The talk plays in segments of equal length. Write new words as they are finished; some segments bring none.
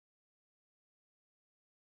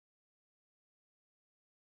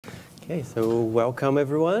Okay, so welcome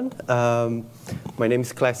everyone. My name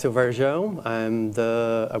is Clecio Varjao.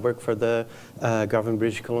 I work for the government of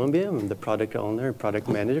British Columbia. I'm the product owner, product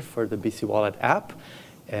manager for the BC Wallet app.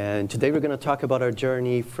 And today we're going to talk about our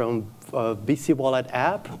journey from BC Wallet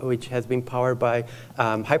app, which has been powered by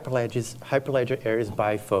Hyperledger Aries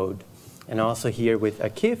Bifold. And also here with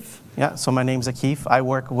Akiff. Yeah, so my name's Akiff. I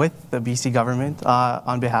work with the BC government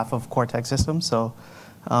on behalf of Cortex Systems. So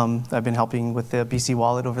I've been helping with the BC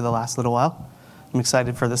Wallet over the last little while. I'm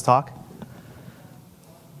excited for this talk.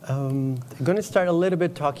 I'm going to start a little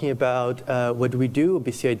bit talking about what we do,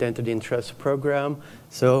 BC Identity and Trust Program.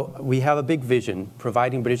 So we have a big vision,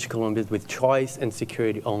 providing British Columbians with choice and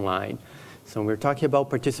security online. So we're talking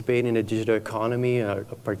about participating in a digital economy,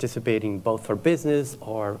 participating both for business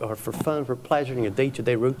or for fun, for pleasure in your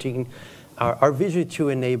day-to-day routine. Our vision to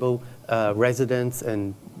enable residents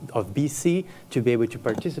of BC to be able to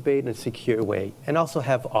participate in a secure way and also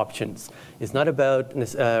have options. It's not about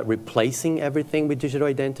replacing everything with digital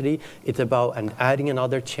identity. It's about adding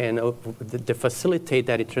another channel to facilitate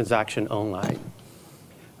that transaction online.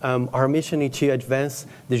 Our mission is to advance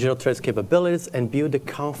digital trust capabilities and build the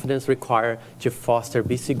confidence required to foster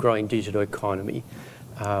BC growing digital economy.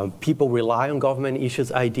 People rely on government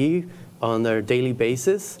issues ID on a daily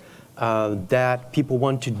basis. That people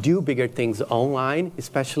want to do bigger things online,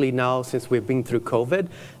 especially now since we've been through COVID.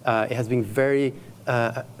 It has been very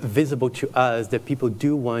visible to us that people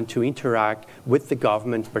do want to interact with the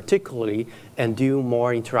government particularly and do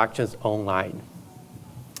more interactions online.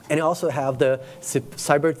 And also have the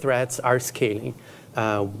cyber threats are escalating.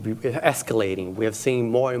 We have seen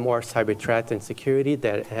more and more cyber threats and security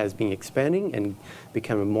that has been expanding and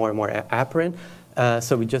becoming more and more apparent.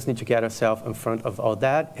 So we just need to get ourselves in front of all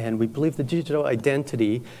that. And we believe the digital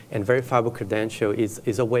identity and verifiable credential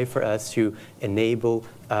is a way for us to enable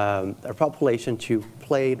our population to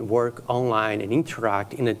play, work online, and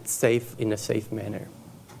interact in a safe manner.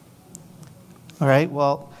 All right,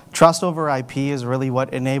 well, trust over IP is really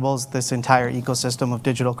what enables this entire ecosystem of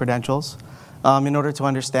digital credentials. In order to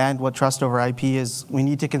understand what trust over IP is, we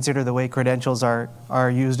need to consider the way credentials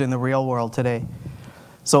are used in the real world today.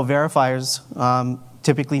 So verifiers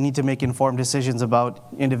typically need to make informed decisions about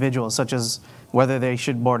individuals, such as whether they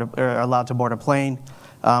should are allowed to board a plane,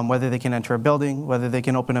 whether they can enter a building, whether they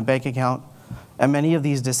can open a bank account. And many of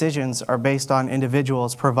these decisions are based on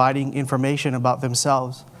individuals providing information about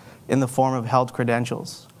themselves in the form of held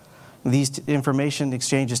credentials. These information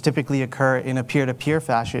exchanges typically occur in a peer-to-peer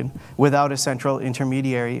fashion without a central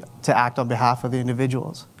intermediary to act on behalf of the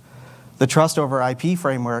individuals. The trust over IP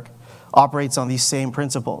framework operates on these same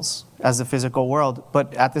principles as the physical world,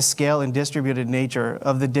 but at the scale and distributed nature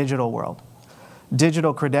of the digital world.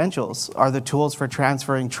 Digital credentials are the tools for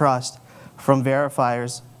transferring trust from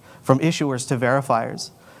issuers to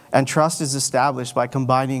verifiers. And trust is established by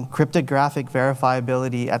combining cryptographic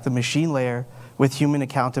verifiability at the machine layer with human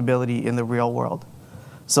accountability in the real world.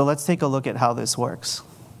 So let's take a look at how this works.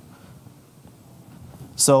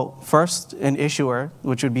 So first, an issuer,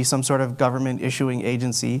 which would be some sort of government issuing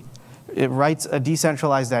agency, it writes a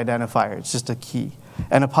decentralized identifier, it's just a key,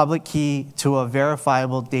 and a public key to a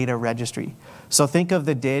verifiable data registry. So think of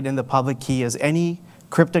the DID and the public key as any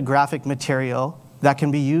cryptographic material that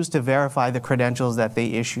can be used to verify the credentials that they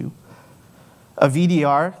issue. A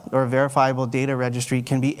VDR, or verifiable data registry,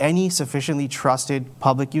 can be any sufficiently trusted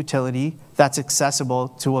public utility that's accessible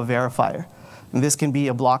to a verifier. And this can be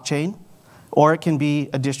a blockchain, or it can be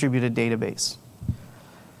a distributed database.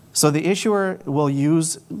 So the issuer will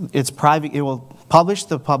use it will publish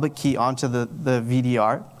the public key onto the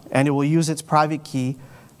VDR, and it will use its private key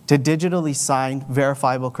to digitally sign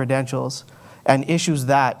verifiable credentials and issues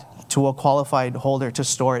that to a qualified holder to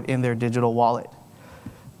store it in their digital wallet.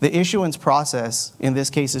 The issuance process, in this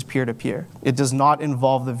case, is peer-to-peer. It does not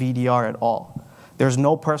involve the VDR at all. There's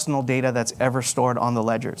no personal data that's ever stored on the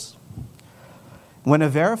ledgers. When a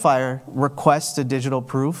verifier requests a digital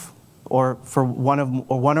proof, or for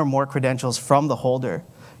one or more credentials from the holder,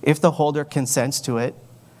 if the holder consents to it,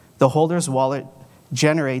 the holder's wallet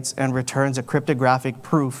generates and returns a cryptographic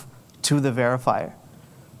proof to the verifier.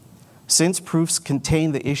 Since proofs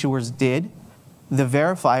contain the issuer's DID, the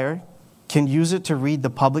verifier can use it to read the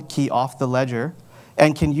public key off the ledger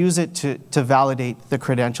and can use it to validate the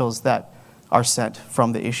credentials that are sent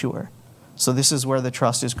from the issuer. So this is where the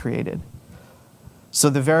trust is created. So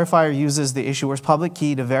the verifier uses the issuer's public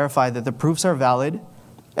key to verify that the proofs are valid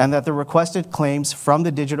and that the requested claims from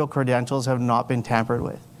the digital credentials have not been tampered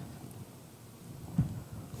with.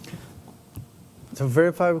 So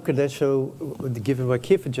verifiable credential, given what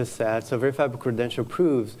Akiff just said, so verifiable credential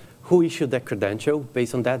proves who issued that credential.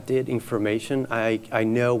 Based on that information, I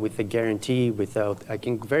know with a guarantee, I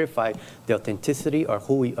can verify the authenticity or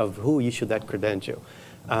who issued that credential.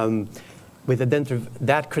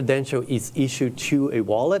 That credential is issued to a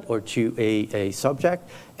wallet or to a subject,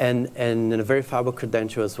 and a verifiable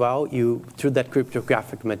credential as well. Through that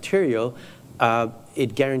cryptographic material,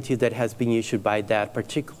 it guarantees that it has been issued by that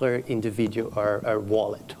particular individual or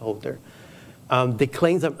wallet holder. The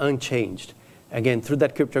claims are unchanged. Again, through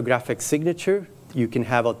that cryptographic signature, you can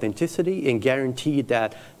have authenticity and guarantee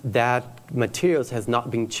that that materials has not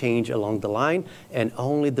been changed along the line, and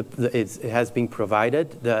only it has been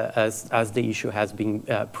provided as the issue has been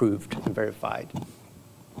proved and verified.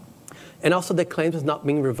 And also the claims has not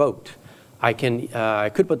been revoked. I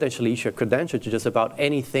could potentially issue a credential to just about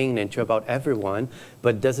anything and to about everyone,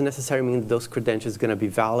 but it doesn't necessarily mean that those credentials are going to be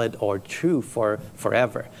valid or true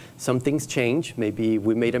forever. Some things change. Maybe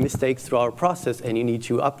we made a mistake through our process and you need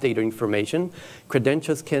to update your information.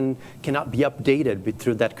 Credentials cannot be updated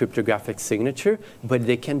through that cryptographic signature, but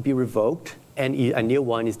they can be revoked and a new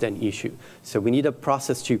one is then issued. So we need a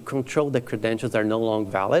process to control the credentials are no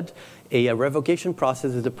longer valid. A revocation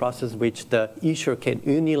process is a process which the issuer can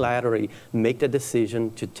unilaterally make the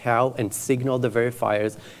decision to tell and signal the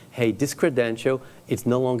verifiers, hey, this credential is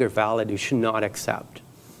no longer valid, you should not accept.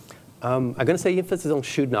 I'm going to say emphasis on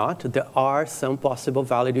should not. There are some possible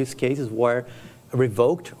valid use cases where a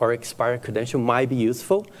revoked or expired credential might be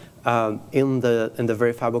useful in the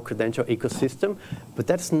verifiable credential ecosystem, but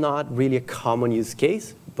that's not really a common use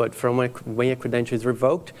case. But when a credential is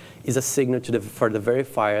revoked, is a signal for the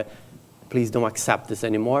verifier, please don't accept this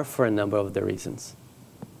anymore for a number of the reasons.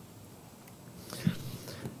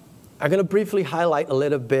 I'm going to briefly highlight a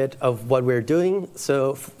little bit of what we're doing.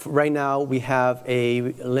 So right now, we have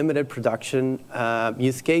a limited production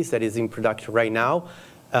use case that is in production right now.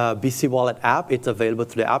 BC Wallet app, it's available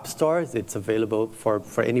through the App Store. It's available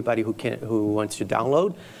for anybody who wants to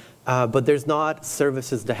download. But there's not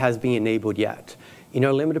services that has been enabled yet. In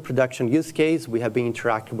our limited production use case, we have been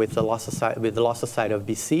interacting with the Law Society of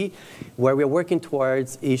BC, where we're working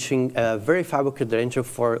towards issuing a verifiable credential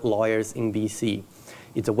for lawyers in BC.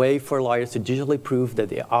 It's a way for lawyers to digitally prove that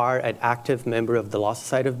they are an active member of the Law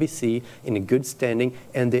Society of BC in a good standing,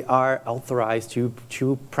 and they are authorized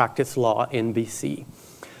to practice law in BC.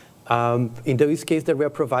 In the use case that we are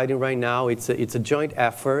providing right now, it's a joint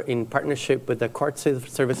effort in partnership with the Court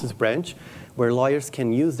Services Branch, where lawyers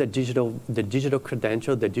can use the digital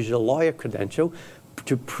credential, the digital lawyer credential,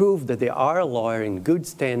 to prove that they are a lawyer in good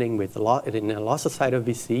standing with in the Law Society of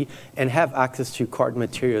BC and have access to court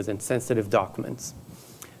materials and sensitive documents.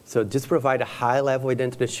 So just provide a high-level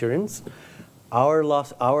identity assurance.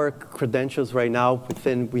 Our credentials right now,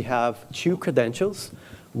 we have 2 credentials.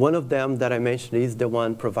 One of them that I mentioned is the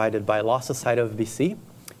one provided by Law Society of BC.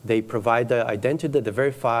 They provide the identity that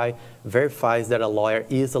verifies that a lawyer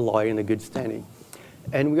is a lawyer in a good standing.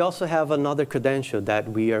 And we also have another credential that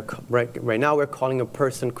right now we're calling a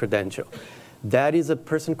person credential. That is a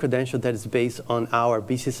person credential that is based on our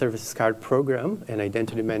BC Services Card program, an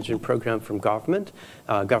identity management program from government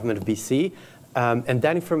of BC. And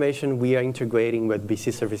that information we are integrating with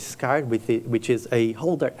BC Services Card, which is a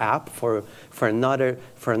holder app for another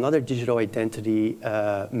digital identity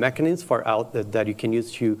mechanism that you can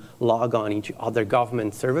use to log on into other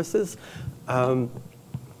government services.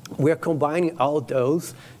 We are combining all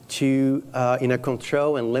those to, in a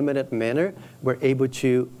controlled and limited manner, we're able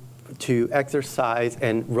to exercise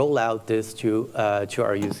and roll out this to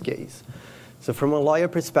our use case. So from a lawyer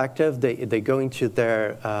perspective, they go into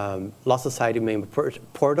their Law Society member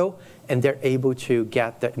portal, and they're able to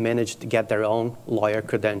manage to get their own lawyer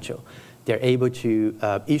credential. They're able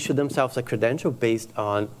to issue themselves a credential based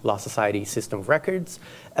on Law Society system of records,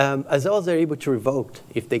 as well as they're able to revoke.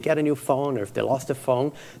 If they get a new phone or if they lost a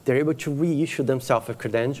phone, they're able to reissue themselves a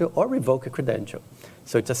credential or revoke a credential.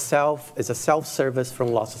 So it's a self-service from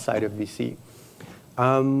Law Society of BC.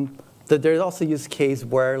 There's also a use case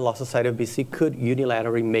where Law Society of BC could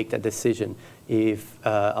unilaterally make that decision if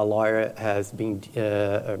a lawyer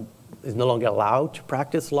is no longer allowed to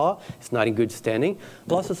practice law, it's not in good standing.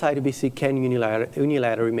 Law Society of BC can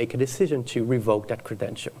unilaterally make a decision to revoke that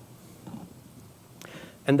credential.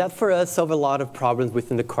 And that for us solves a lot of problems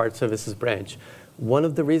within the Court Services Branch. One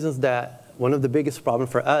of the biggest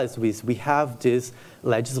problems for us is we have this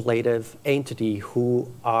legislative entity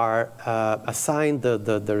who are assigned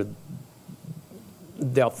the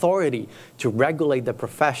authority to regulate the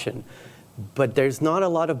profession, but there's not a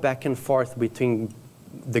lot of back and forth between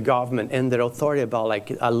the government and their authority about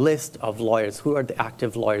like a list of lawyers, who are the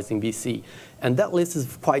active lawyers in BC. And that list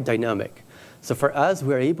is quite dynamic. So for us,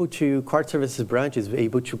 we're able to, court services branch is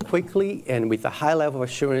able to quickly and with a high level of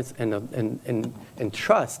assurance and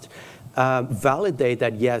trust, validate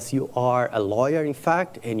that yes, you are a lawyer in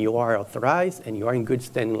fact, and you are authorized, and you are in good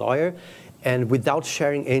standing lawyer, and without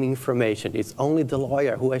sharing any information. It's only the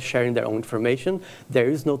lawyer who is sharing their own information. There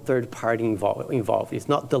is no third party involved. It's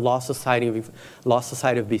not the Law Society of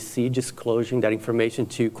BC disclosing that information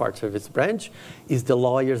to court service branch. It's the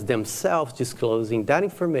lawyers themselves disclosing that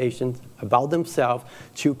information about themselves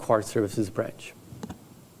to court services branch.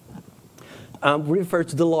 We refer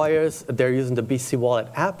to the lawyers, they're using the BC Wallet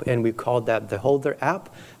app, and we call that the holder app.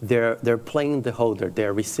 They're playing the holder.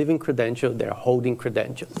 They're receiving credentials, they're holding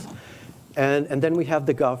credentials. And then we have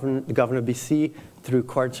the governor of BC through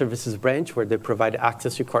court services branch, where they provide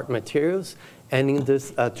access to court materials. And in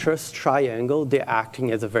this trust triangle, they're acting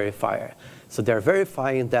as a verifier. So they're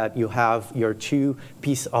verifying that you have your two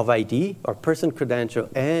piece of ID, or person credential,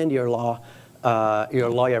 and your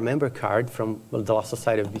lawyer member card from the Law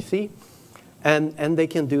Society of BC. And they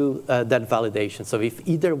can do that validation. So if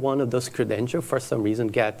either one of those credentials for some reason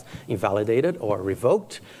get invalidated or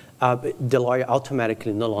revoked, the lawyer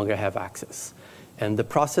automatically no longer have access. And the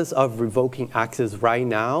process of revoking access right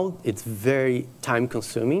now, it's very time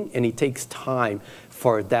consuming, and it takes time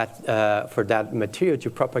for that material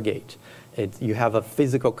to propagate. You have a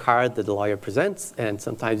physical card that the lawyer presents, and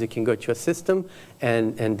sometimes you can go to a system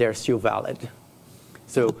and they're still valid.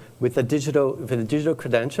 So with the digital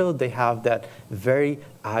credential, they have that very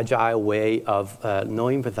agile way of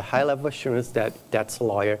knowing with a high level of assurance that that's a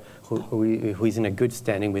lawyer who is in a good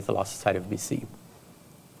standing with the Law Society of BC.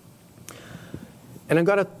 And I'm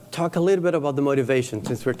going to talk a little bit about the motivation,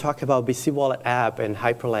 since we're talking about BC Wallet app and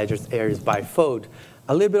Hyperledger's Aries Bifold.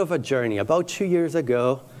 A little bit of a journey. About 2 years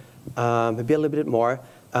ago, maybe a little bit more,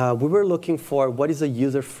 we were looking for what is a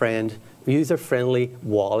user-friendly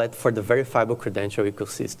wallet for the verifiable credential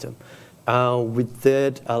ecosystem. We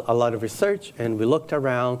did a lot of research, and we looked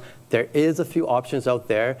around. There is a few options out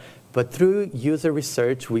there, but through user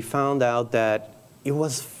research, we found out that it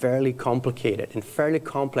was fairly complicated and fairly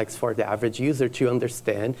complex for the average user to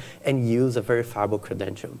understand and use a verifiable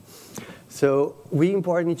credential. So we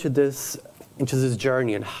embarked into this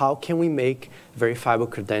journey, and how can we make verifiable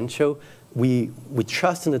credential? We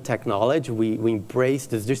trust in the technology, we embrace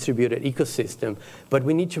this distributed ecosystem, but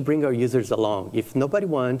we need to bring our users along. If nobody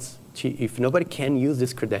can use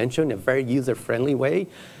this credential in a very user-friendly way,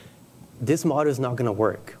 this model is not going to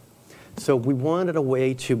work. So we wanted a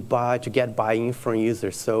way to get buy-in from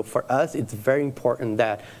users. So for us, it's very important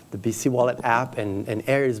that the BC Wallet app and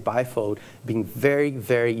Aries Bifold being very,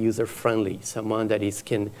 very user-friendly. Someone that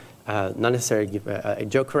can not necessarily give a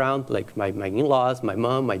joke around, like my in-laws, my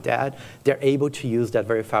mom, my dad, they're able to use that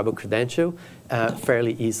verifiable credential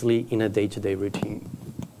fairly easily in a day-to-day routine.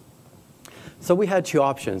 So we had two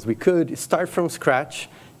options. We could start from scratch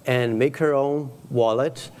and make our own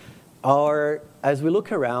wallet, or as we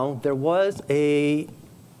look around, there was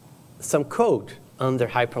some code under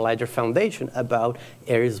Hyperledger Foundation about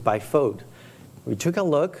Aries Bifold. We took a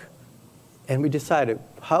look, and we decided,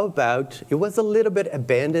 how about, it was a little bit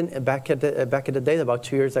abandoned back in the day, about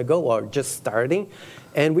 2 years ago, or just starting,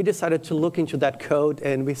 and we decided to look into that code,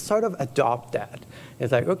 and we sort of adopt that.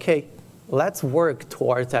 It's like, okay, let's work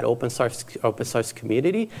towards that open source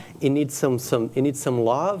community. It needs some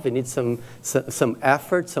love, it needs some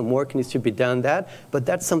effort, some work needs to be done but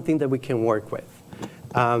that's something that we can work with.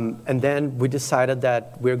 And then we decided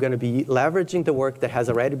that we're going to be leveraging the work that has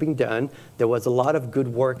already been done. There was a lot of good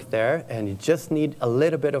work there, and you just need a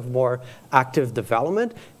little bit of more active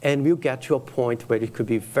development, and we'll get to a point where it could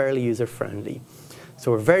be fairly user-friendly.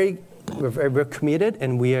 So we're committed,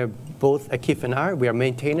 and we are both Akiff and I. We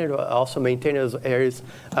are also maintainers of Aries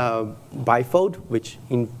Bifold, which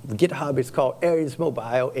in GitHub is called Aries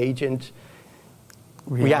Mobile Agent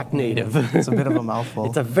React Native. It's a bit of a mouthful.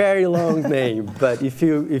 It's a very long name, but if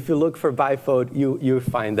you look for Bifold, you'll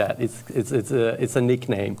find that it's a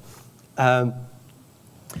nickname. And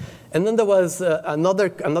then there was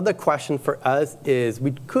another question for us is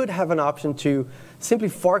we could have an option to simply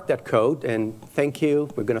fork that code, and thank you,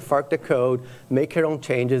 we're going to fork the code, make our own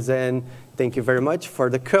changes, and thank you very much for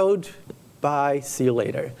the code. Bye, see you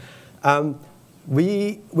later.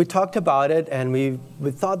 We talked about it, and we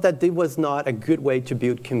thought that it was not a good way to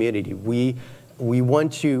build community. We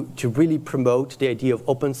want to really promote the idea of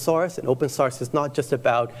open source, and open source is not just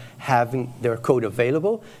about having their code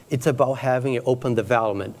available, it's about having an open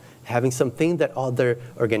development, having something that other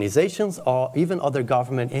organizations or even other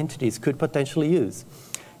government entities could potentially use.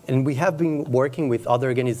 And we have been working with other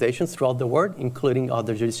organizations throughout the world, including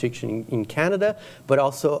other jurisdictions in Canada, but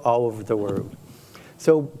also all over the world.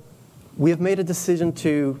 So we have made a decision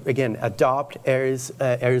to, again, adopt Aries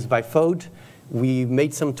Bifold. We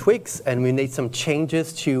made some tweaks and we made some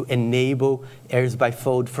changes to enable Aries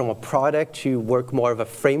Bifold from a product to work more of a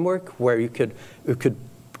framework where you could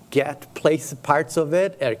place parts of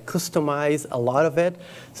it and customize a lot of it.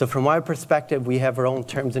 So from our perspective, we have our own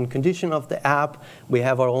terms and conditions of the app. We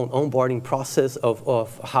have our own onboarding process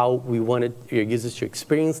of how we wanted your users to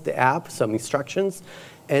experience the app, some instructions.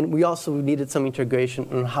 And we also needed some integration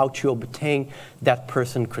on how to obtain that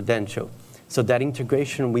person credential. So that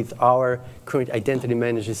integration with our current identity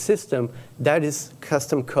management system, that is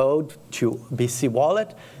custom code to BC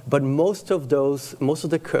Wallet, but most of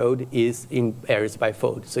the code is in Aries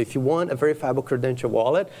Bifold. So if you want a verifiable credential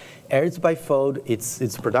wallet, Aries Bifold,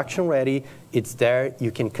 it's production ready, it's there,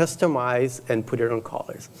 you can customize and put your own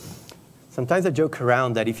colors. Sometimes I joke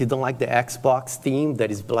around that if you don't like the Xbox theme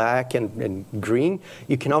that is black and green,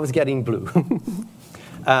 you can always get in blue.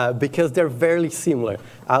 Because they're very similar.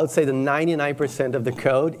 I would say the 99% of the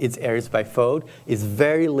code is Aries Bifold. It's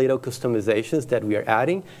very little customizations that we are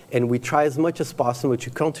adding, and we try as much as possible to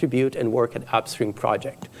contribute and work at upstream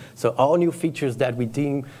project. So all new features that we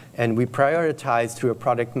deem and we prioritize through a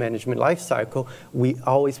product management lifecycle, we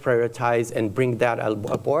always prioritize and bring that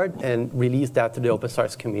aboard and release that to the open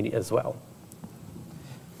source community as well.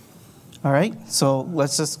 All right, so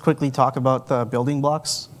let's just quickly talk about the building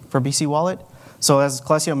blocks for BC Wallet. So as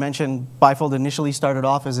Clecio mentioned, Bifold initially started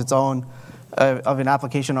off as its own, of an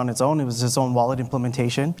application on its own. It was its own wallet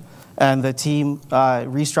implementation. And the team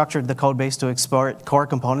restructured the code base to export core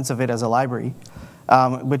components of it as a library,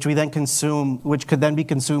 which could then be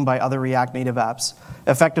consumed by other React Native apps,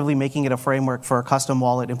 effectively making it a framework for custom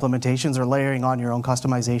wallet implementations or layering on your own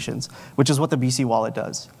customizations, which is what the BC Wallet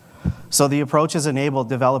does. So the approach has enabled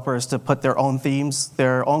developers to put their own themes,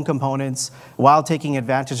 their own components, while taking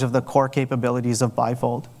advantage of the core capabilities of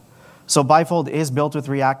Bifold. So Bifold is built with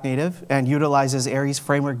React Native and utilizes Aries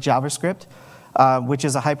Framework JavaScript, which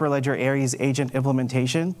is a Hyperledger Aries agent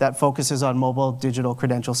implementation that focuses on mobile digital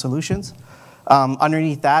credential solutions.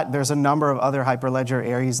 Underneath that, there's a number of other Hyperledger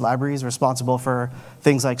Aries libraries responsible for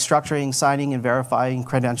things like structuring, signing, and verifying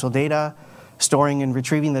credential data, storing and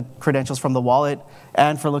retrieving the credentials from the wallet,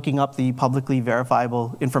 and for looking up the publicly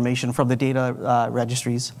verifiable information from the data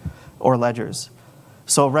registries or ledgers.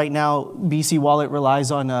 So right now, BC Wallet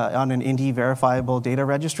relies on an indie verifiable data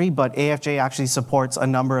registry, but AFJ actually supports a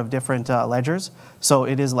number of different ledgers. So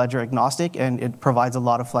it is ledger agnostic, and it provides a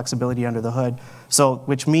lot of flexibility under the hood. So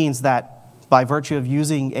which means that by virtue of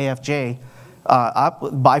using AFJ,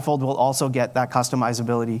 Bifold will also get that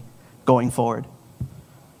customizability going forward.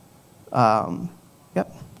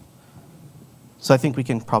 Yep. So I think we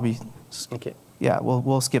can probably, okay. Yeah,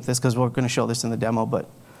 we'll skip this because we're going to show this in the demo. But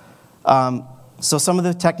so some of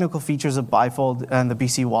the technical features of Bifold and the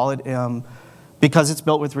BC Wallet, because it's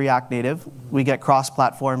built with React Native, we get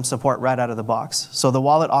cross-platform support right out of the box. So the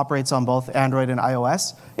wallet operates on both Android and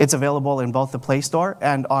iOS. It's available in both the Play Store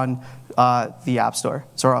and on the App Store,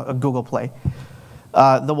 so Google Play.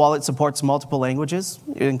 The wallet supports multiple languages,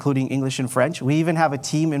 including English and French. We even have a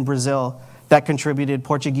team in Brazil that contributed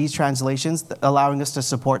Portuguese translations, allowing us to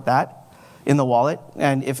support that in the wallet.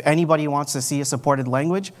 And if anybody wants to see a supported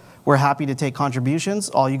language, we're happy to take contributions.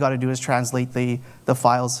 All you got to do is translate the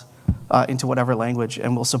files into whatever language,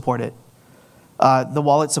 and we'll support it. The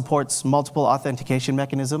wallet supports multiple authentication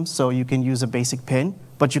mechanisms, so you can use a basic PIN,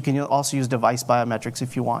 but you can also use device biometrics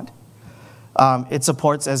if you want. It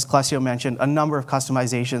supports, as Clecio mentioned, a number of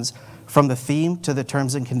customizations from the theme to the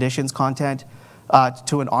terms and conditions content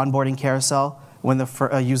to an onboarding carousel when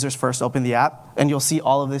the users first open the app. And you'll see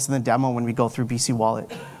all of this in the demo when we go through BC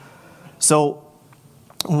Wallet. So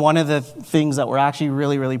one of the things that we're actually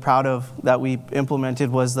really, really proud of that we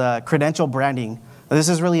implemented was the credential branding. Now, this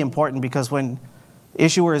is really important because when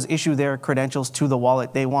issuers issue their credentials to the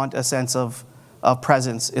wallet, they want a sense of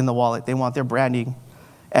presence in the wallet. They want their branding.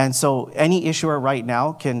 And so any issuer right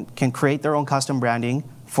now can create their own custom branding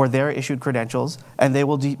for their issued credentials, and they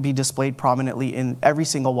will be displayed prominently in every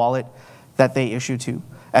single wallet that they issue to.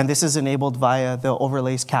 And this is enabled via the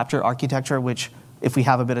overlays capture architecture, which if we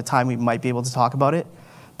have a bit of time, we might be able to talk about it.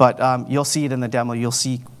 But you'll see it in the demo. You'll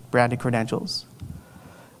see branded credentials.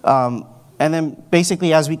 And then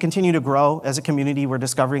basically, as we continue to grow as a community, we're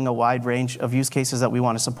discovering a wide range of use cases that we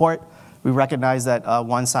want to support. We recognize that a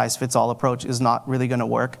one-size-fits-all approach is not really going to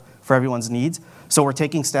work for everyone's needs. So we're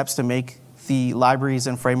taking steps to make the libraries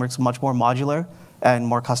and frameworks much more modular and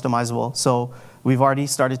more customizable. So we've already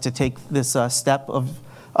started to take this step of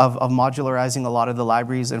of modularizing a lot of the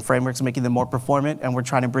libraries and frameworks, making them more performant, and we're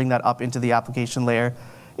trying to bring that up into the application layer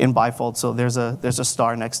in Bifold. So there's a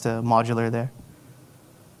star next to modular there.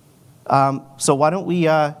 So why don't we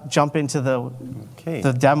jump into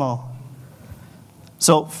the demo?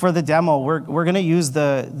 So for the demo, we're going to use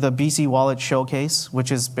the BC Wallet showcase, which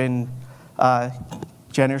has been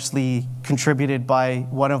generously contributed by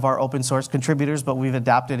one of our open source contributors, but we've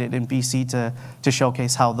adapted it in BC to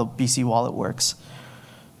showcase how the BC Wallet works.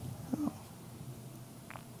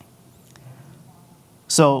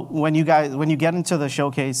 So when you get into the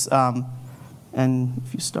showcase, and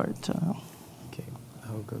if you start, okay,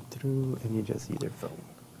 I'll go through, and you just see their phone.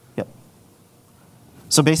 Yep.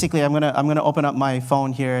 So basically, I'm gonna open up my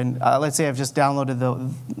phone here, and let's say I've just downloaded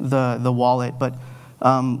the wallet, but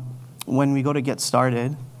when we go to get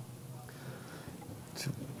started,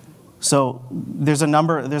 so there's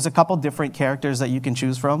a couple different characters that you can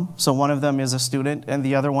choose from. So one of them is a student, and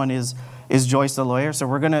the other one is Joyce the lawyer. So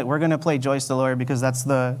we're gonna play Joyce the lawyer because that's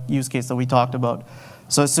the use case that we talked about.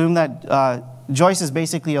 So assume that Joyce is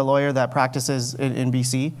basically a lawyer that practices in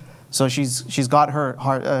BC. So she's got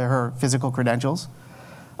her physical credentials,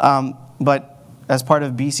 but as part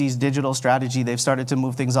of BC's digital strategy, they've started to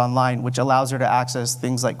move things online, which allows her to access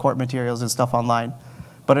things like court materials and stuff online.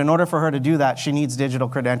 But in order for her to do that, she needs digital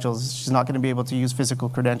credentials. She's not going to be able to use physical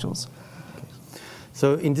credentials. Okay.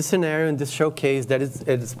 So in this scenario, in this showcase, it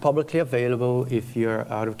is publicly available. If you're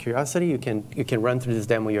out of curiosity, you can run through this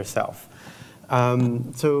demo yourself.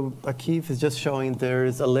 So Akiff is just showing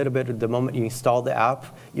there's a little bit, the moment you install the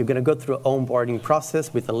app, you're going to go through an onboarding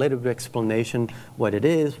process with a little bit of explanation what it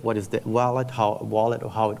is, what is the wallet,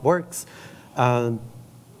 how it works.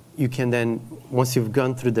 You can then, once you've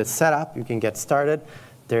gone through the setup, you can get started.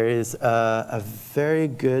 There is a very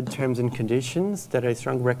good terms and conditions that I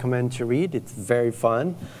strongly recommend to read. It's very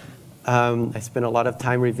fun. I spent a lot of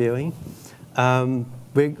time reviewing.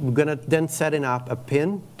 We're going to then set up a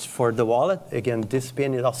PIN for the wallet. Again, this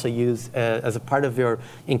PIN is also used as a part of your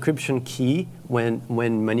encryption key when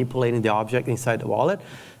manipulating the object inside the wallet.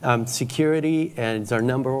 Security is our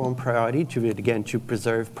 #1 priority to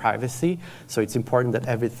preserve privacy. So it's important that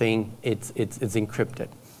everything it's encrypted.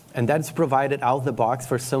 And that's provided out of the box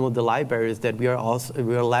for some of the libraries that we are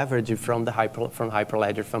leveraging from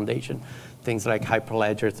Hyperledger Foundation. Things like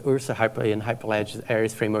Hyperledger's Ursa and Hyperledger's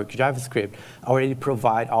Aries framework JavaScript already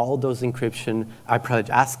provide all those encryption. Hyperledger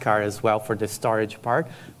ASCAR as well for the storage part.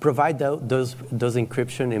 Provide those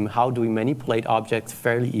encryption and how do we manipulate objects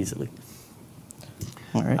fairly easily.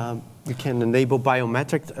 All right. We can enable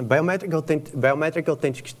biometric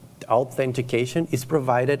authentication is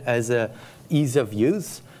provided as a ease of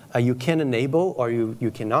use. You can enable or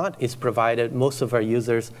you cannot. It's provided. Most of our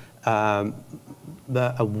users are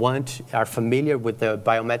familiar with the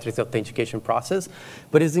biometrics authentication process,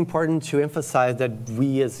 but it's important to emphasize that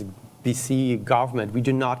we as BC government, we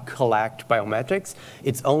do not collect biometrics.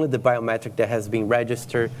 It's only the biometric that has been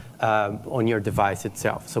registered on your device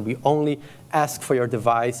itself. So we only ask for your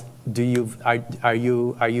device. Do you provide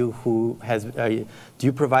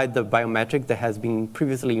the biometric that has been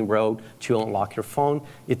previously enrolled to unlock your phone?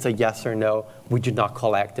 It's a yes or no. We do not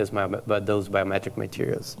collect those biometric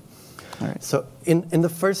materials. All right. So in the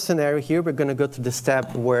first scenario here, we're going to go to the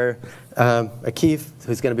step where Akiff,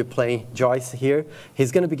 who's going to be playing Joyce here,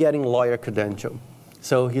 he's going to be getting lawyer credential.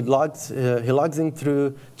 So he logs in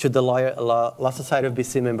through to the Law Society of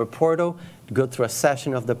BC member portal, go through a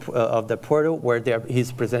session of the portal where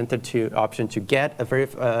he's presented to option to get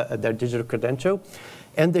their digital credential,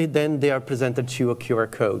 and then they are presented to a QR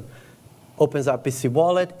code. Opens up BC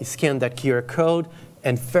Wallet, scan that QR code,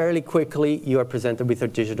 and fairly quickly, you are presented with your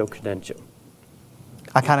digital credential.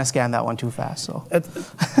 I kind of scanned that one too fast, so.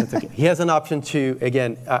 That's okay. He has an option to,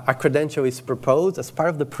 again, a credential is proposed. As part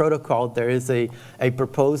of the protocol, there is a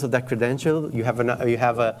propose of that credential. You have an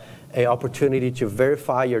opportunity to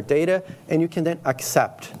verify your data, and you can then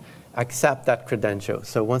accept that credential.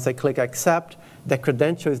 So once I click accept, the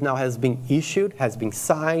credential has been issued, has been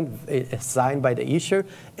signed by the issuer,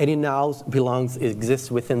 and it now exists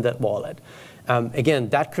within that wallet. Again,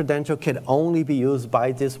 that credential can only be used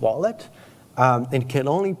by this wallet and can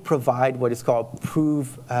only provide what is called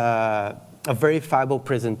a verifiable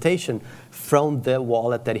presentation from the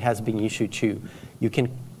wallet that it has been issued to. You can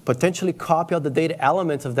potentially copy all the data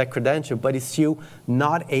elements of that credential, but it's still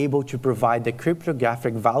not able to provide the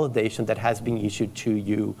cryptographic validation that has been issued to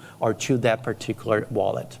you or to that particular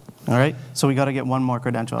wallet. All right, so we got to get one more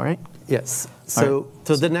credential, right? Yes. So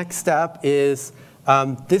the next step is,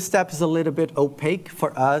 this step is a little bit opaque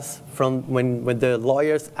for us from when the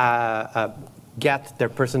lawyers get their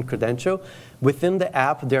person credential, Within the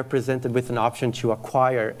app, they're presented with an option to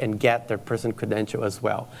acquire and get their person credential as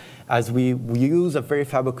well, as we use a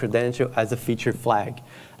verifiable credential as a feature flag.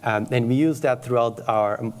 And we use that throughout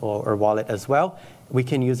our wallet as well. We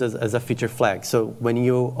can use it as a feature flag. So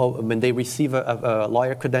when they receive a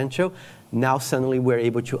lawyer credential, now suddenly we're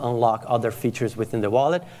able to unlock other features within the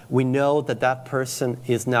wallet. We know that that person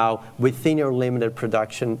is now within your limited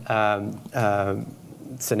production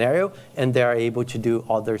scenario, and they are able to do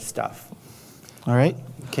other stuff. All right.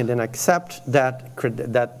 Can then accept that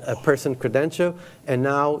person credential, and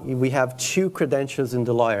now we have two credentials in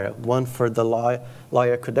the lawyer. One for the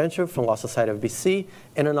lawyer credential from Law Society of BC,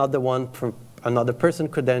 and another one from another person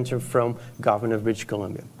credential from Government of British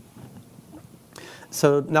Columbia.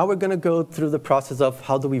 So now we're going to go through the process of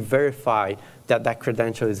how do we verify that that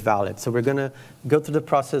credential is valid. So we're going to go through the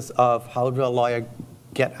process of how do a lawyer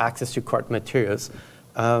get access to court materials.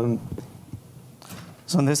 So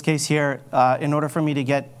in this case here, in order for me to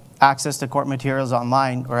get access to court materials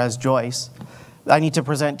online or as Joyce, I need to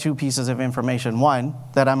present two pieces of information. One,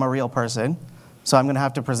 that I'm a real person. So I'm going to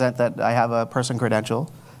have to present that I have a person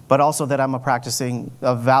credential, but also that I'm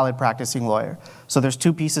a valid practicing lawyer. So there's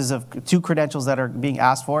two credentials that are being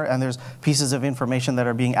asked for, and there's pieces of information that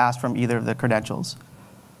are being asked from either of the credentials.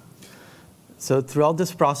 So throughout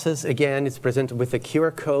this process, again, it's presented with a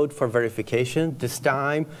QR code for verification. This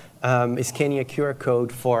time, is scanning a QR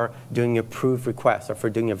code for doing a proof request or for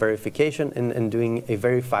doing a verification and doing a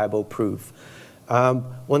verifiable proof.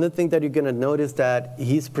 One of the things that you're going to notice that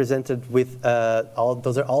he's presented with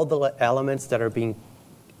those are all the elements that are being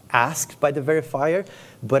asked by the verifier,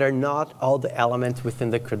 but are not all the elements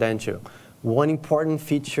within the credential. One important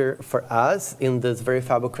feature for us in this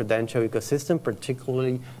verifiable credential ecosystem,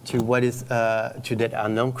 particularly to what is to that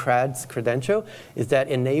unknown creds credential, is that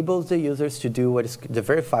enables the users to do what is the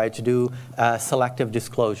verifier to do selective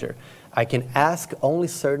disclosure. I can ask only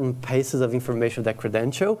certain pieces of information of that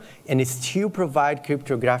credential, and it still provide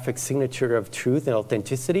cryptographic signature of truth and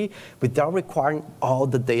authenticity without requiring all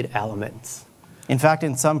the data elements. In fact,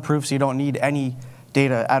 in some proofs, you don't need any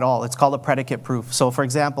data at all. It's called a predicate proof. So for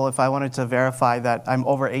example, if I wanted to verify that I'm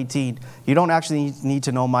over 18, you don't actually need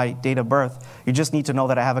to know my date of birth. You just need to know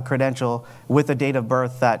that I have a credential with a date of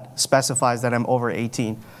birth that specifies that I'm over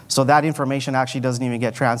 18. So that information actually doesn't even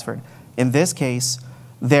get transferred. In this case,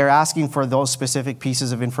 they're asking for those specific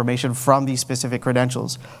pieces of information from these specific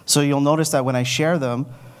credentials. So you'll notice that when I share them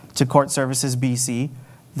to Court Services BC,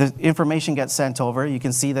 the information gets sent over. You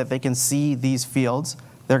can see that they can see these fields.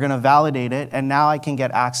 They're going to validate it, and now I can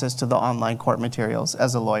get access to the online court materials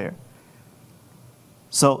as a lawyer.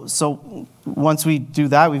 So once we do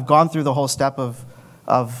that, we've gone through the whole step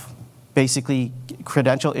of basically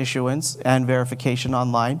credential issuance and verification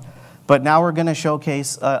online. But now we're going to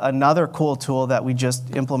showcase another cool tool that we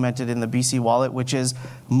just implemented in the BC Wallet, which is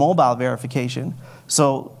mobile verification.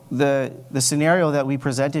 So the scenario that we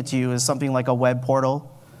presented to you is something like a web portal,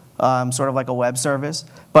 sort of like a web service.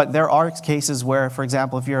 But there are cases where, for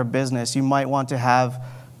example, if you're a business, you might want to have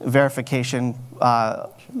verification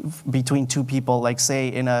between two people, like say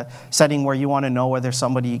in a setting where you want to know whether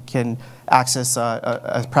somebody can access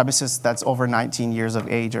a premises that's over 19 years of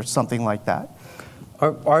age or something like that.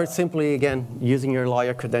 Or simply, again, using your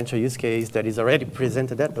lawyer credential use case that is already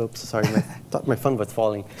presented at, oops, sorry, I thought my phone was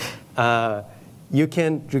falling. You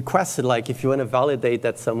can request it, like if you want to validate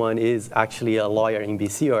that someone is actually a lawyer in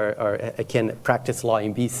BC or can practice law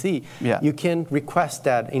in BC, yeah. You can request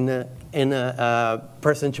that in a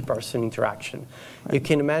person-to-person interaction. Right. You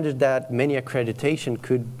can imagine that many accreditation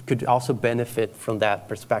could also benefit from that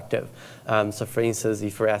perspective. So for instance,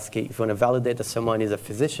 if you want to validate that someone is a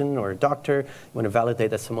physician or a doctor, you want to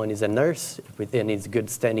validate that someone is a nurse, and is a good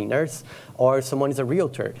standing nurse, or someone is a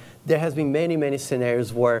realtor. There has been many, many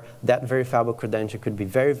scenarios where that verifiable credential could be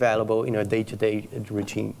very valuable in a day-to-day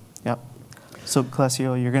routine. Yep. So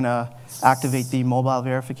Clecio, you're going to activate the mobile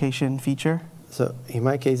verification feature? So in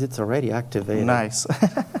my case, it's already activated. Nice.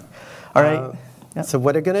 All right. Yep. So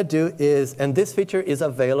what I'm going to do is, and this feature is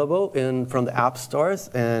available from the app stores,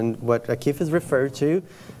 and what Akiff is referred to.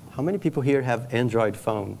 How many people here have Android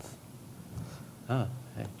phones? Ah,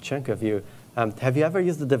 a chunk of you. Have you ever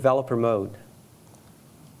used the developer mode?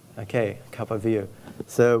 Okay, a couple of you.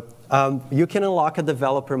 So you can unlock a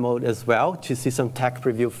developer mode as well to see some tech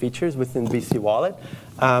preview features within BC Wallet.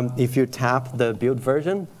 If you tap the build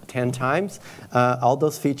version 10 times, all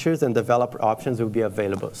those features and developer options will be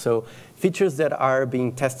available. So features that are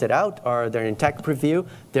being tested out or they're in tech preview,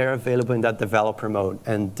 they're available in that developer mode.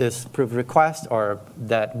 And this proof request or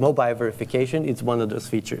that mobile verification is one of those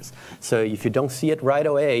features. So if you don't see it right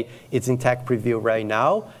away, it's in tech preview right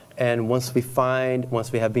now. And once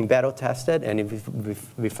we have been battle tested, and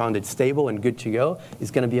if we found it stable and good to go,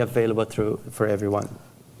 it's going to be available for everyone.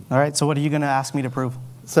 All right, so what are you going to ask me to prove?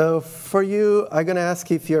 So for you, I'm going to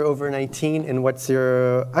ask if you're over 19 and what's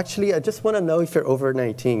your, actually, I just want to know if you're over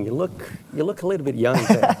 19. You look a little bit young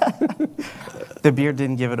there. The beard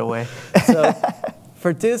didn't give it away. So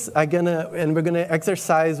for this, we're going to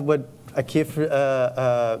exercise what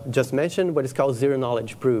Akiff just mentioned, what is called zero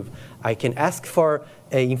knowledge proof. I can ask for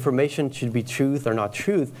information to be truth or not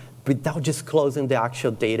truth, without disclosing the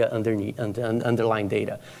actual data underneath, underlying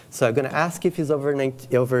data. So I'm going to ask if he's over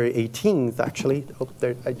 18, actually. Oh,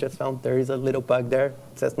 I just found there is a little bug there.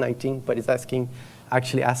 It says 19, but it's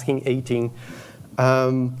actually asking 18.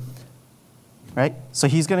 Right? So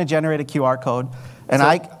he's going to generate a QR code, and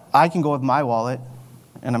I can go with my wallet,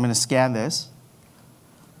 and I'm going to scan this.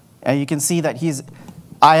 And you can see that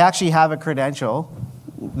I actually have a credential,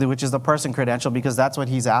 which is the person credential, because that's what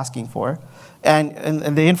he's asking for.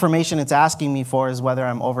 And the information it's asking me for is whether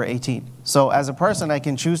I'm over 18. So as a person, I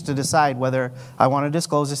can choose to decide whether I want to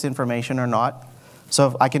disclose this information or not. So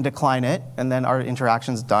if I can decline it, and then our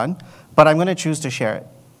interaction's done. But I'm going to choose to share it.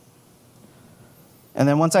 And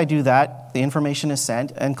then once I do that, the information is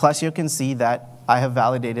sent, and Clecio can see that I have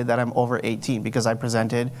validated that I'm over 18 because I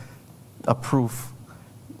presented a proof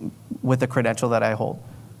with the credential that I hold.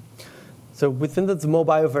 So within the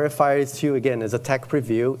mobile verifiers too, again, as a tech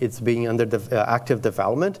preview, it's being under active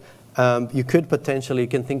development. You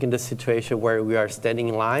can think in the situation where we are standing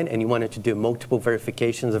in line and you wanted to do multiple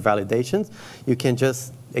verifications or validations. You can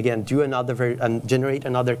just, again, do generate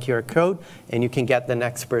another QR code, and you can get the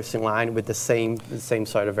next person in line with the same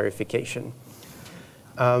sort of verification.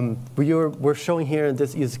 We're showing here in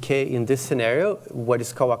this use case, in this scenario, what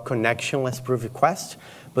is called a connectionless proof request.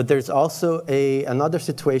 But there's also another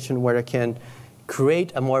situation where I can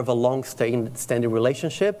create more of a long-standing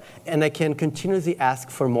relationship, and I can continuously ask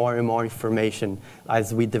for more and more information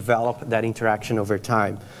as we develop that interaction over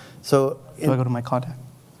time. So, do I go to my contact?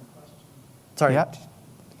 Sorry. Yeah. So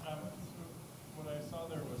what I saw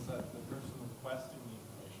there was that the person requesting the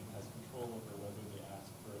information has control over whether they ask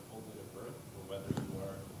for a full date of birth or whether you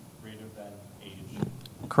are greater than age.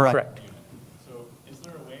 Correct. So is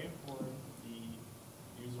there a way for the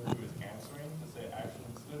user who is answering to say, actually,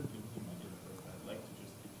 instead of giving you my date of birth, I'd like to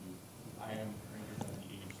just give you, I am greater than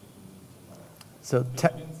the age that you need to know? So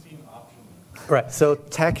I didn't see an option. Right. So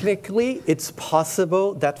technically, it's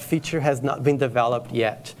possible that feature has not been developed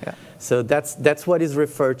yet. Yeah. So that's what is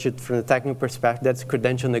referred to from the technical perspective. That's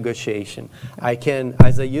credential negotiation. I can,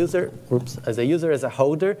 as a user, as a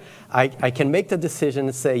holder, I can make the decision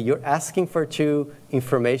and say, you're asking for two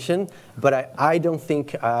information, but I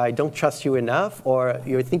don't trust you enough, or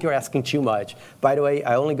you think you're asking too much. By the way,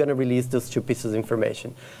 I'm only going to release those two pieces of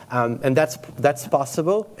information. And that's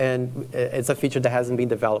possible, and it's a feature that hasn't been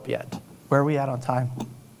developed yet. Where are we at on time?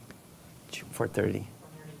 4:30.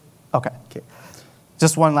 Okay.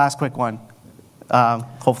 Just one last quick one.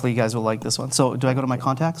 Hopefully you guys will like this one. So do I go to my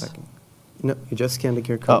contacts? No, you just scan the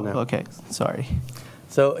QR code now. Okay. Sorry.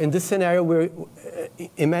 So in this scenario,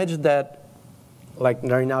 imagine that, like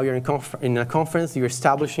right now you're in a conference, you're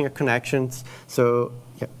establishing a connection. So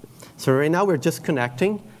right now we're just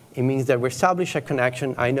connecting. It means that we establish a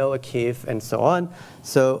connection. I know Akiff and so on.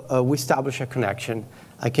 So we establish a connection.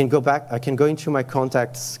 I can go back. I can go into my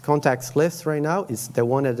contacts list right now. It's the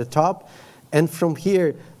one at the top. And from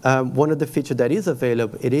here, one of the features that is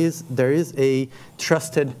available, there is a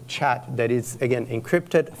trusted chat that is, again,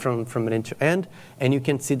 encrypted from end to end, and you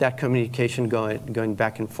can see that communication going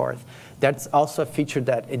back and forth. That's also a feature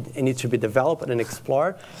that it needs to be developed and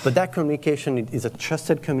explored, but that communication is a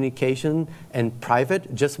trusted communication and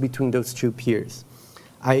private just between those two peers.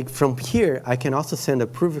 From here, I can also send a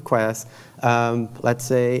proof request. Let's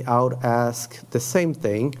say I would ask the same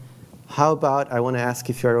thing. How about I want to ask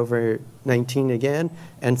if you're over 19 again,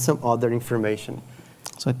 and some other information.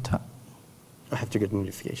 So I have to get a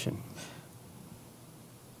notification.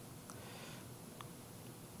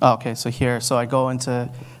 Oh, okay, so here, so I go into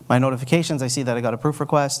my notifications, I see that I got a proof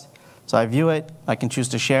request, so I view it, I can choose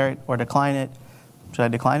to share it or decline it. Should I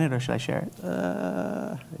decline it or should I share it?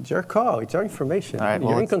 It's your call, it's your information. All right,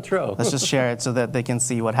 you're in control. Let's just share it so that they can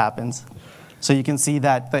see what happens. So you can see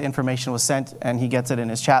that the information was sent and he gets it in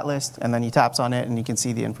his chat list, and then he taps on it and you can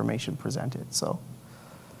see the information presented. So,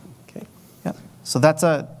 okay. Yeah. So that's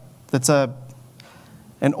an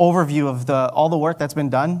overview of all the work that's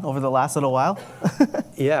been done over the last little while.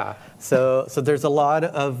 Yeah. So there's a lot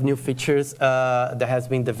of new features that has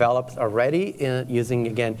been developed already using,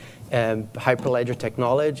 again, Hyperledger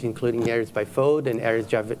technology, including Aries Bifold and Aries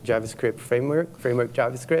JavaScript framework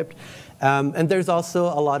JavaScript. And there's also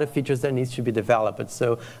a lot of features that needs to be developed.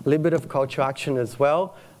 So a little bit of call to action as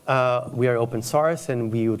well. We are open source,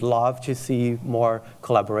 and we would love to see more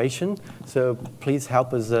collaboration. So please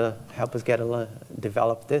help us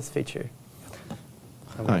develop this feature.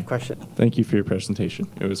 Hi. Question. Thank you for your presentation.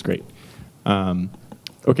 It was great.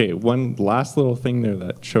 OK, one last little thing there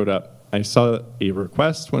that showed up. I saw a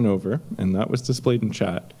request went over, and that was displayed in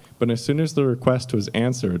chat. But as soon as the request was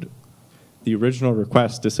answered, the original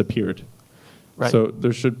request disappeared. Right. So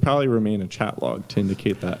there should probably remain a chat log to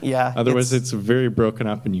indicate that. Yeah. Otherwise, it's very broken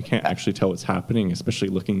up, and you can't actually tell what's happening, especially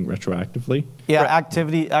looking retroactively. Yeah,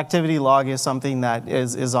 Right. activity log is something that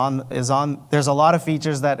is on. There's a lot of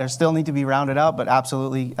features that still need to be rounded out, but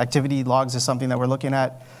absolutely, activity logs is something that we're looking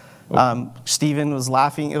at. Stephen was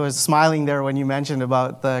laughing, it was smiling there when you mentioned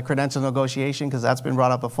about the credential negotiation, because that's been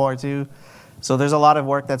brought up before too. So there's a lot of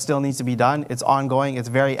work that still needs to be done. It's ongoing. It's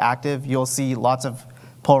very active. You'll see lots of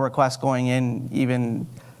pull requests going in, even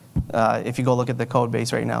if you go look at the code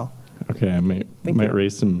base right now. OK, I might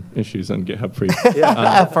raise some issues on GitHub for you.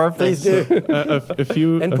 Yeah, Perfect. please do. A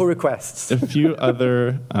few And pull requests. a few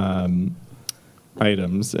other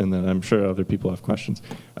items, and then I'm sure other people have questions.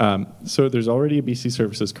 So there's already a BC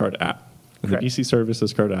Services Card app. And the Correct. BC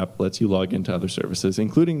Services Card app lets you log into other services,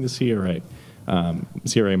 including the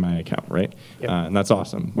CRA My Account, right? Yep. And that's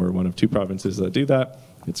awesome. We're one of 2 provinces that do that.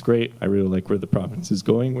 It's great. I really like where the province is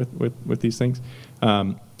going with these things.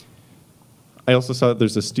 I also saw that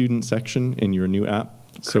there's a student section in your new app.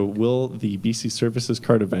 So will the BC Services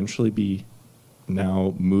Card eventually be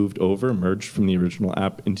now moved over, merged from the original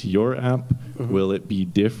app into your app? Mm-hmm. Will it be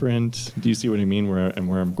different? Do you see what I mean, where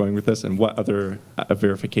I'm going with this? And what other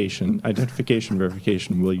identification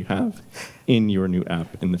verification will you have in your new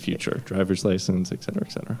app in the future? Driver's license, et cetera,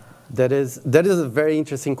 et cetera. That is a very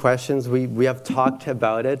interesting question. We have talked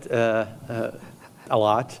about it a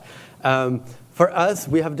lot. For us,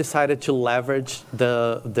 we have decided to leverage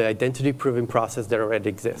the identity proving process that already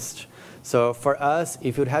exists. So for us,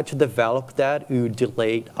 if we had to develop that, we would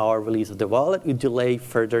delay our release of the wallet. We would delay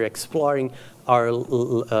further exploring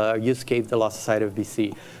our use case, the Law Society of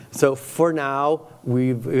BC. So for now, we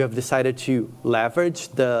have decided to leverage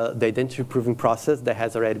the identity proving process that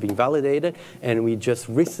has already been validated, and we just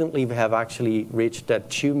recently have actually reached that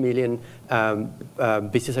 2 million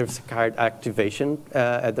BC Service Card activation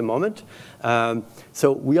at the moment.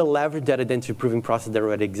 So we'll leverage that identity proving process that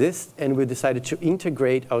already exists, and we decided to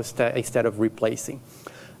integrate instead of replacing.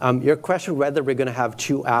 Your question whether we're going to have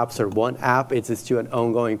 2 apps or 1 app, it's still an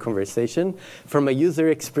ongoing conversation. From a user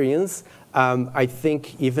experience, I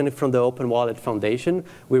think even from the Open Wallet Foundation,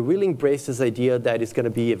 we really embrace this idea that it's going to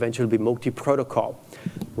be eventually be multi-protocol.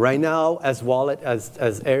 Right now, as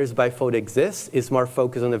Aries Bifold exists, it's more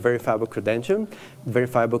focused on the verifiable credential,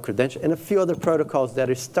 and a few other protocols that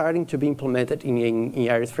are starting to be implemented in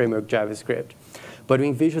Aries Framework JavaScript. But we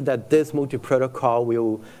envision that this multi-protocol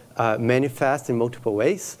will manifest in multiple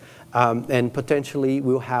ways, and potentially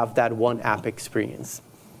we'll have that 1 app experience.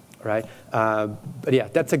 Right, but yeah,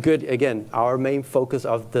 that's a good. Again, our main focus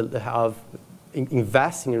of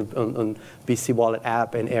investing on BC Wallet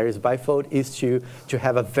app and Aries Bifold is to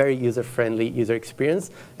have a very user-friendly user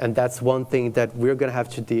experience, and that's one thing that we're going to have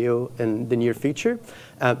to deal in the near future.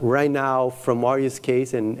 Right now, from our use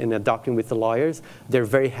case and adopting with the lawyers, they're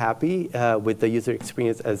very happy with the user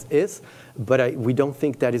experience as is, but we don't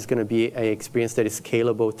think that is going to be an experience that is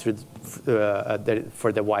scalable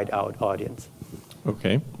for the wide out audience.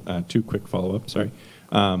 OK, 2 quick follow-ups, sorry.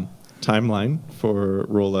 Timeline for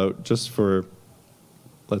rollout, just for,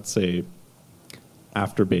 let's say,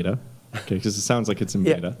 after beta, okay, because it sounds like it's in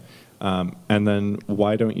beta. And then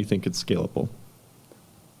why don't you think it's scalable?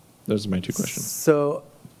 Those are my 2 questions. So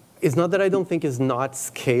it's not that I don't think it's not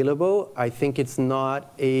scalable. I think it's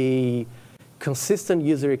not a consistent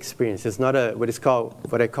user experience. It's not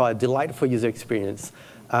what I call a delightful user experience.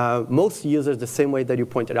 Most users, the same way that you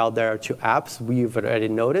pointed out, there are 2 apps we've already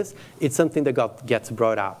noticed. It's something that gets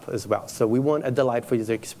brought up as well. So we want a delightful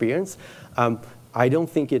user experience. I don't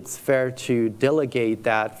think it's fair to delegate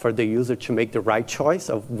that for the user to make the right choice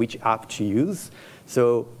of which app to use.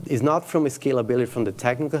 So it's not from a scalability from the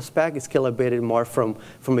technical aspect. It's scalability more from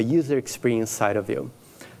a user experience side of view.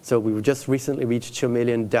 So we just recently reached 2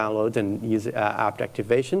 million downloads and user app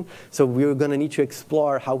activation. So we're going to need to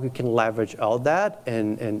explore how we can leverage all that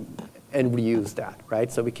and reuse that,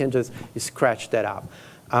 right? So we can't just scratch that out.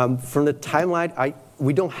 From the timeline,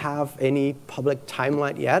 we don't have any public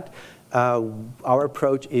timeline yet. our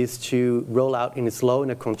approach is to roll out in a slow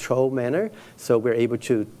and a controlled manner, so we're able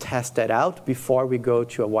to test that out before we go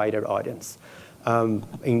to a wider audience.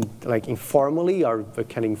 Informally, our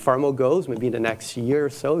kind of informal goals, maybe in the next year or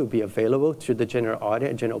so, it will be available to the general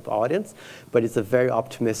audience, but it's a very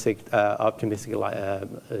optimistic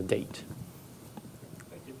date.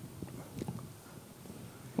 Thank you.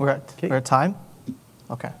 We're at time?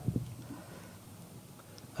 Okay.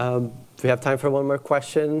 Do we have time for one more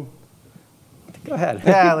question? Go ahead.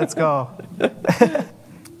 Yeah, let's go.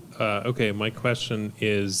 Okay, my question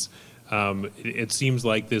is, it seems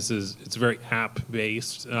like it's very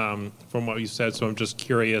app-based from what you said, so I'm just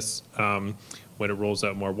curious when it rolls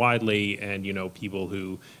out more widely and, people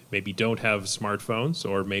who maybe don't have smartphones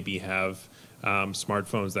or maybe have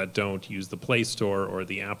smartphones that don't use the Play Store or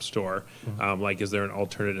the App Store, is there an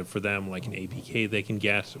alternative for them, like an APK they can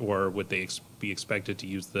get, or would they be expected to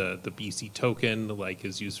use the BC token, like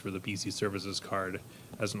is used for the BC Services card,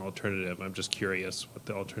 as an alternative? I'm just curious what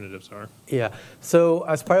the alternatives are. Yeah, so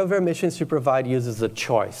as part of our mission to provide users a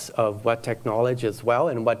choice of what technology as well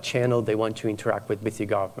and what channel they want to interact with BC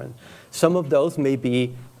government. Some of those may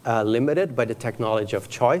be limited by the technology of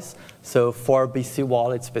choice. So for BC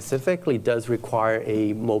Wallet specifically, it does require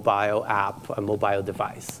a mobile app, a mobile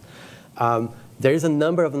device. There's a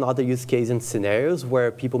number of other use cases and scenarios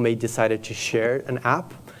where people may decide to share an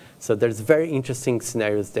app. So there's very interesting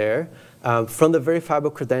scenarios there. From the verifiable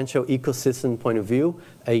credential ecosystem point of view,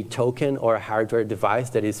 a token or a hardware device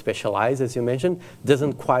that is specialized, as you mentioned,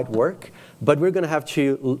 doesn't quite work. But we're going to have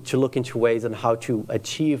to look into ways on how to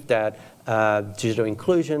achieve that digital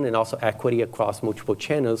inclusion and also equity across multiple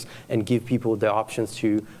channels and give people the options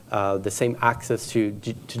to the same access to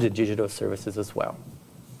the digital services as well.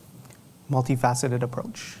 Multifaceted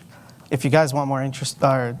approach. If you guys want more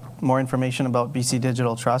information about BC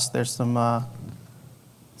Digital Trust, there's some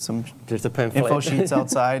There's a pamphlet. info sheets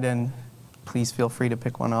outside, and please feel free to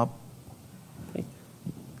pick one up.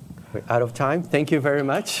 We're out of time. Thank you very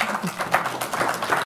much.